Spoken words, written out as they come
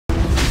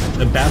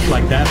a bat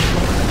like that,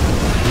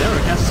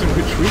 Derek has to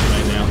retreat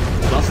right now.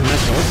 Plus the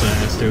match also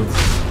has to.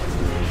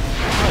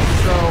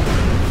 So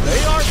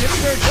they are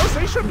getting very close.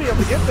 They should be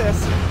able to get this.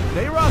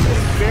 They are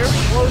getting very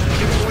close to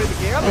giving away the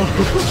gambit.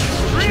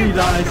 Three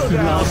dies to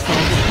the last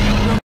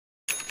one.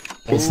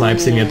 Old Snipe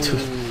sitting at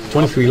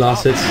 23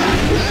 last hits.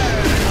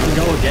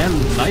 Go again.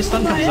 Nice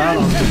stun comes out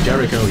on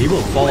Jericho. He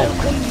will fall.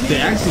 The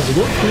axes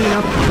will clean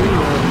up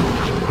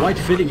quite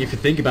fitting if you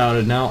think about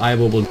it. Now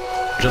Ivo will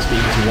just be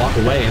able to walk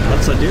away. And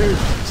what's Sadir?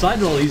 Side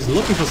roll, he's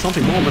looking for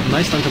something more, but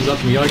nice stun comes out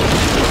from Yoik. He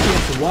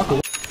has to walk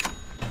away.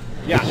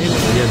 Yeah,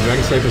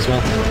 Dragon Slave as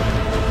well.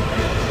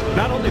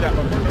 Not only that,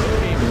 but we're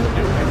game is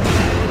new.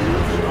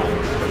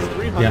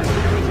 Yeah.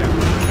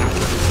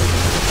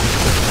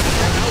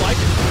 I like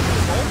it.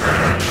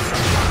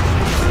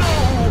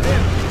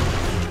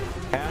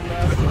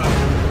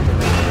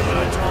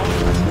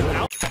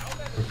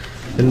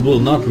 And will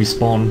not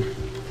respawn,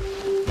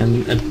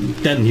 and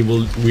then he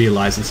will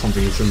realize that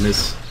something is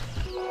amiss.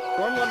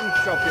 Storm let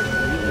himself get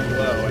really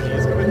low, and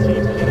he's going to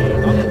team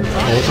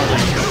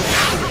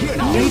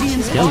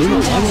yeah, Luna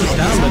almost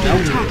down, but now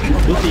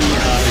with the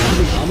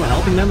armor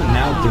helping them, and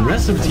now the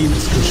rest of the team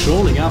is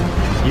controlling up.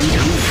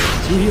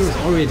 Two heroes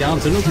already down,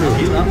 so no will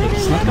heal up, but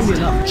it's not going to be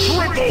enough.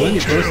 Plenty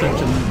of burst up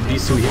to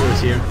these two heroes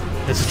here.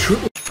 It's a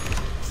triple.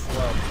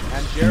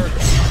 And Jericho.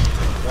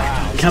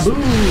 Wow.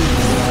 Kaboom!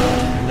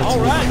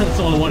 That's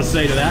all I want to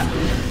say to that.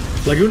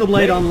 Laguna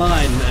Blade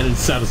online, and it's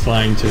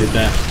satisfying to hit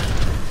that.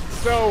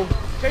 So,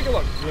 take a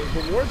look.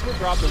 The wards were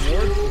dropped. The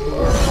wards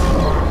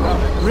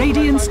were...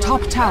 Radiant's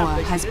top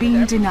tower has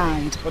been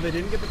denied. But they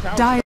didn't get the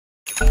tower.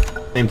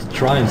 Aim to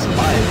try and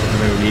survive at the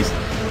very least.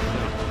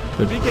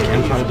 But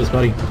can't find his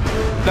buddy.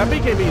 That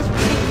BKB is...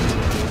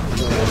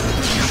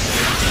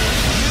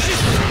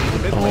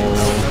 Oh,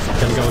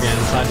 gonna go again,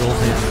 side roll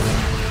here.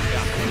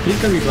 He's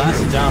gonna be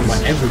blasted down by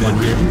everyone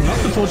here. Not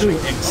before doing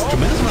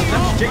tremendous amount of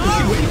damage. Check and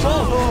see where he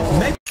falls.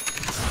 Maybe.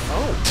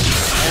 Oh.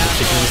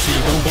 Check and see,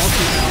 don't block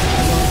it.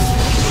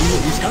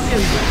 He's gonna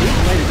get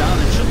later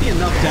down. It should be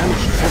enough damage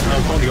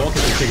for the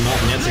Orchid to take him off.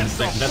 And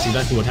that's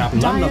exactly what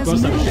happened. Not enough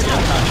burst damage to get out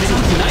of time.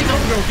 Nice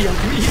overgrowth here on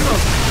 3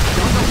 heroes.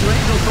 Don't go for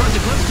Angel first.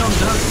 Eclipse comes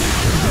down.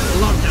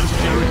 A lot of damage to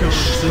Jericho.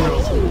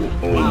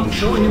 Wow,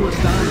 showing you what's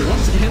down.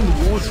 Once again,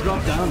 the walls drop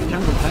down. The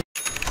can't go back.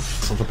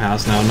 Of the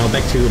pass now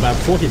back to about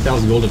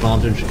 14,000 gold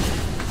advantage.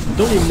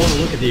 Don't even want to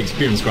look at the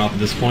experience graph at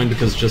this point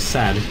because it's just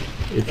sad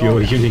if you're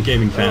a Unique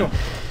Gaming fan.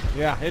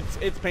 Yeah,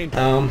 it's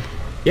painful.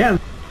 Yeah,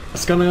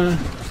 it's gonna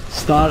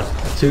start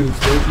to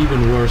go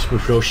even worse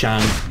with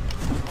Roshan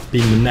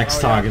being the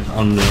next target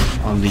on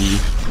the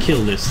kill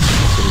list,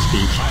 so to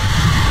speak.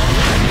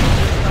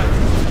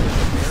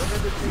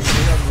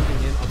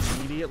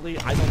 Immediately,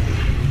 I don't think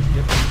he can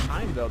get the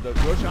time though. The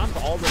Roshan's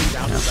already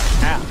down to about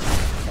half.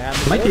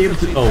 Might be able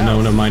to. Oh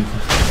no, never mind. I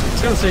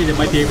was gonna say they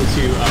might be able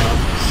to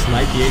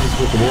snipe the agents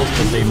with the walls,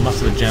 but they must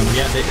have a gem.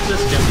 Yeah,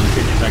 there's a gem in the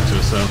future vector,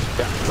 so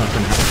it's not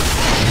gonna happen.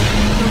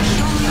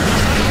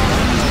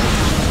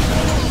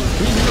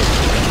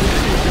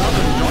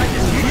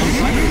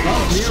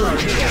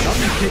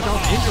 Doesn't pick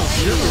up Angel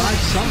still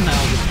alive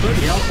somehow with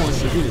 30 health points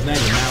between his name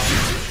and now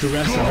the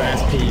rest of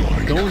SP.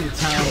 Going to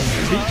town,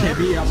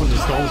 BKB up on the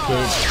Storm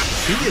Surge.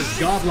 He is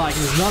godlike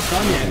and is not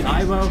done yet.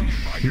 Ivo,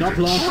 not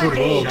lost for the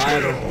world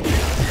either.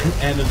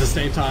 And at the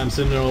same time,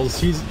 Cinderals,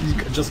 he's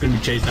just going to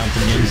be chased down to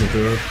the ends of the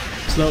earth.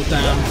 Slowed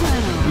down.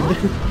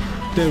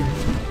 They're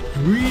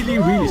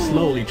really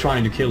slowly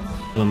trying to kill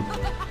them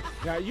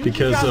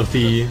because of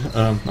the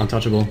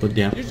untouchable, but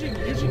yeah. Usually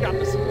got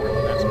the support,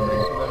 but that's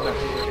great for them that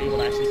they were able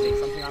to actually take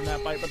something on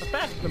that fight. But the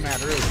fact of the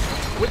matter is,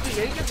 with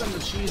the Aegis and the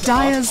cheese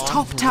Dire's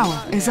top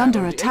tower is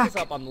under attack. The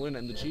Aegis up on the Luna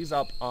and the cheese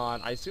up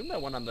on, I assume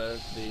that one on the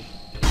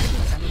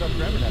ended up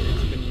grabbing that.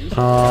 It's been used.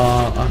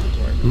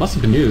 It must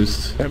have been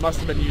used. It must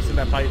have been used in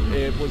that fight.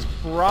 It was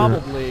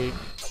probably,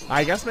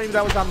 I guess maybe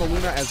that was on the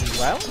Luna as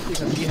well,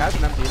 because he has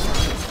an empty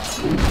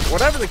inventory.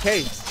 Whatever the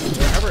case,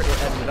 wherever it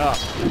ended up,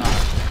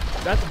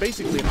 that's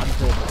basically an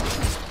unkillable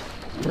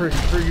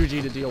for UG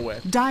to deal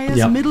with.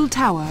 Dire's middle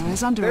tower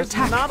is under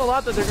attack. There's not a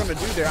lot that they're going to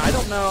do there. I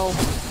don't know.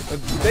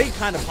 They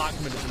kind of pot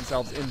committed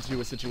themselves into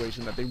a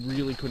situation that they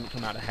really couldn't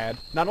come out ahead.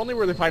 Not only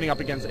were they fighting up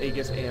against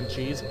Aegis and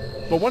Cheese,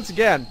 but once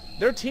again,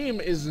 their team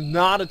is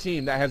not a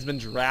team that has been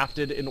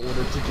drafted in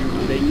order to do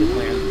naked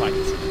land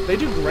fights. They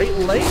do great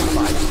lane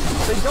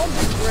fights. They don't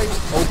do great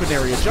open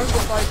area jungle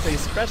fights. They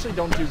especially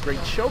don't do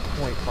great choke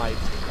point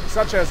fights,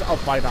 such as a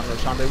fight on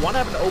Roshan. They want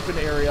to have an open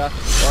area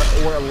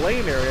or a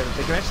lane area that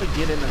they can actually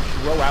get in and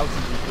throw out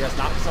some DPS,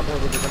 not somewhere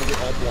where they're going to get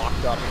all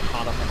blocked up and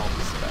caught up in all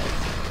the spells.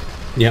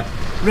 Yep.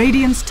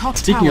 Radiant's top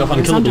Speaking tower of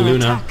unkillable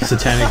Luna, attack.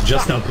 Satanic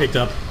just now picked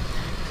up.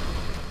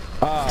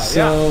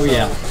 So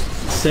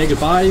say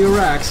goodbye to your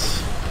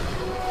racks.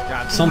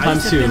 Sometime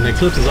soon.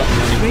 Eclipse is up and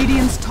running.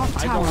 Radiant's top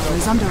tower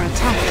is under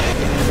attack.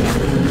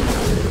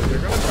 They're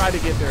going to try to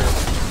get their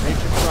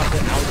Matrix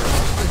Rocket out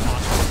of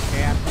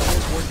and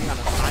he's working on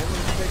a silent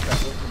stick that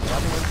goes from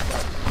Malevolence,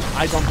 but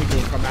I don't think it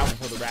would come out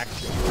before the racks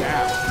go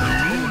down.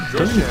 I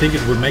don't even think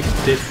it would make a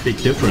big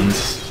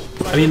difference.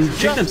 I mean,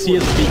 check them see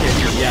as a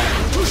BKB, yeah.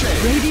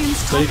 Radiant's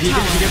top But if you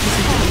tower. get to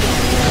see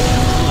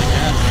something like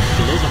that,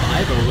 the loss of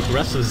Ivo with the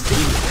rest of his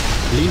team,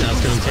 Lina's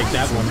gonna take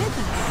that one.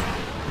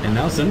 And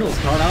now Zendel's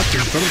caught out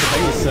in front of the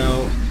base,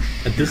 so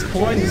at this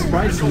point, the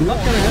Sprite's not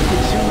gonna help you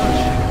too much.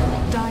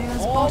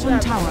 Dire's bottom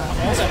tower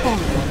has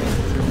fallen.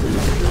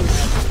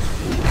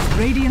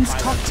 Radiant's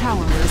top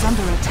tower is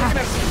under attack.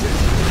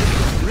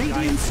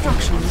 Radiant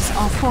structures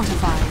are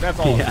fortified. That's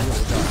all. Yeah.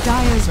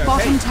 Dire's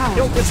bottom tower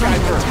Kill this is guy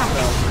under first, attack.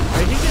 though.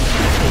 Like, he can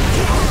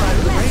outside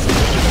of the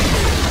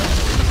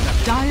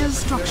range. Dire's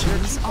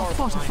structures are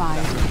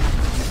fortified.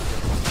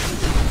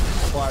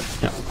 But,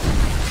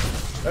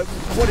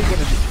 what are you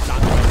gonna do? Not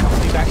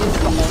gonna see that is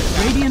the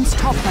hard. Radiant's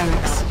top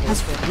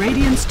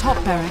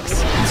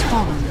barracks has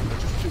fallen.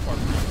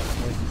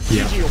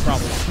 Yeah. GG will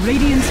probably.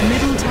 Radiant's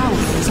middle tower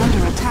is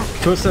under attack.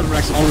 First set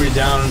Rex already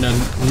down and then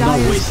not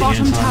Dire's wasting any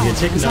bottom time. tower You're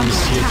taking is down under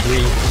this tier attack. 3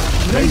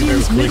 very, very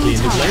Radiant's quickly.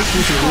 middle And the tower Blaze is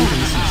into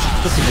illusions is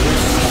just a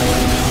great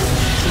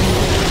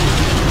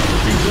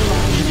rebuild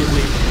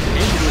immediately.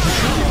 And with the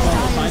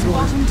side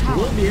roll,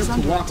 will be able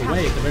to walk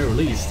away at the very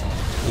least.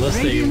 Unless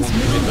they want to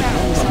commit, but no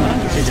one's not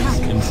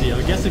taking MC.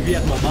 I guess if you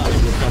had more money,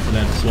 it would come for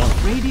that as well.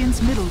 Radiant's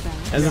middle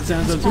barracks As it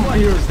stands, has two more fallen.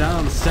 heroes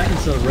down, the second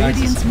set of Rex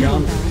is Radiant's middle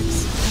gone.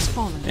 barracks has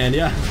fallen. And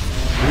yeah,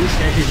 Bruce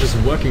actually just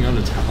working on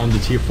the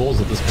tier 4s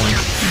at this point.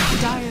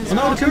 Dire's Oh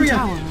no, the bottom courier!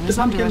 tower The is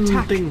under pumpkin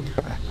attack. thing.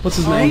 What's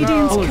his name?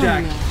 Radiant's Hollow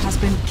courier Jack. has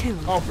been killed.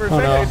 Oh, for a Oh,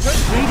 second, no. it took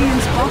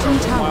Radiant's bottom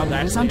while tower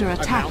that is under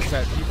attack. announced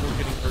that people were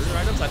getting further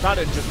items. I thought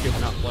it had just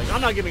given up. Like, I'm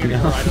not giving any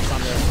more items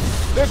on this.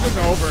 This is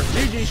over.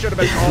 GG should have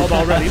been called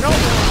already. No more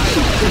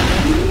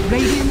items.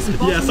 Radiant's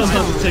bottom Yeah,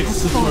 sometimes tower it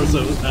takes has fallen.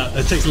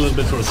 it takes a little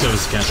bit for a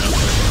service to catch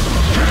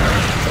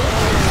up.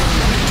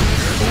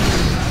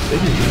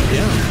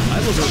 Yeah,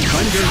 I was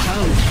trying to get in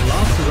town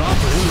last hurrah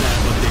for him there,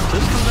 but they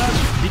just come back.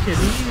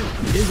 DKD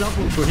is up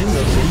for him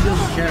though, so he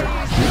doesn't care.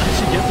 He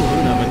should get the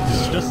Luna, but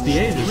it's just the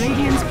Aegis.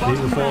 Radiant's He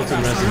bottom will fall to the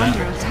barracks rest of are under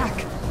that. attack.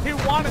 He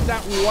wanted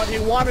that one. He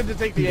wanted to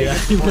take the Yeah,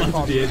 Aegis. he before wanted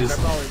called the it. Aegis.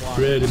 That's all he wanted.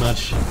 Pretty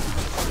much.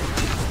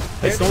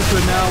 Let's go for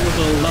it now with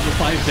a level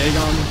 5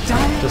 Dagon,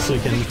 just so he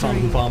can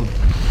farm.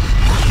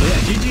 But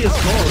yeah, GG is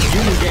called,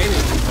 Human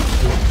Gaming.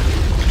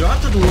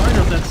 Drafted a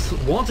lineup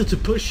that wanted to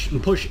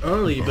push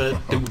early, but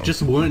they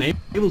just weren't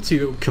able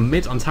to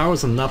commit on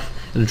towers enough,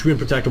 and the Treant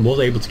Protector was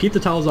able to keep the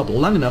towers up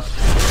long enough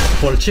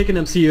for the Chicken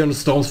MC and the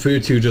Storm Sphere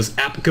to just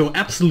go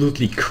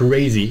absolutely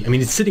crazy. I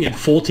mean, it's sitting at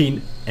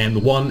 14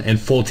 and 1 and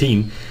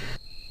 14.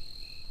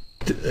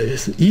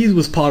 He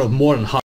was part of more than half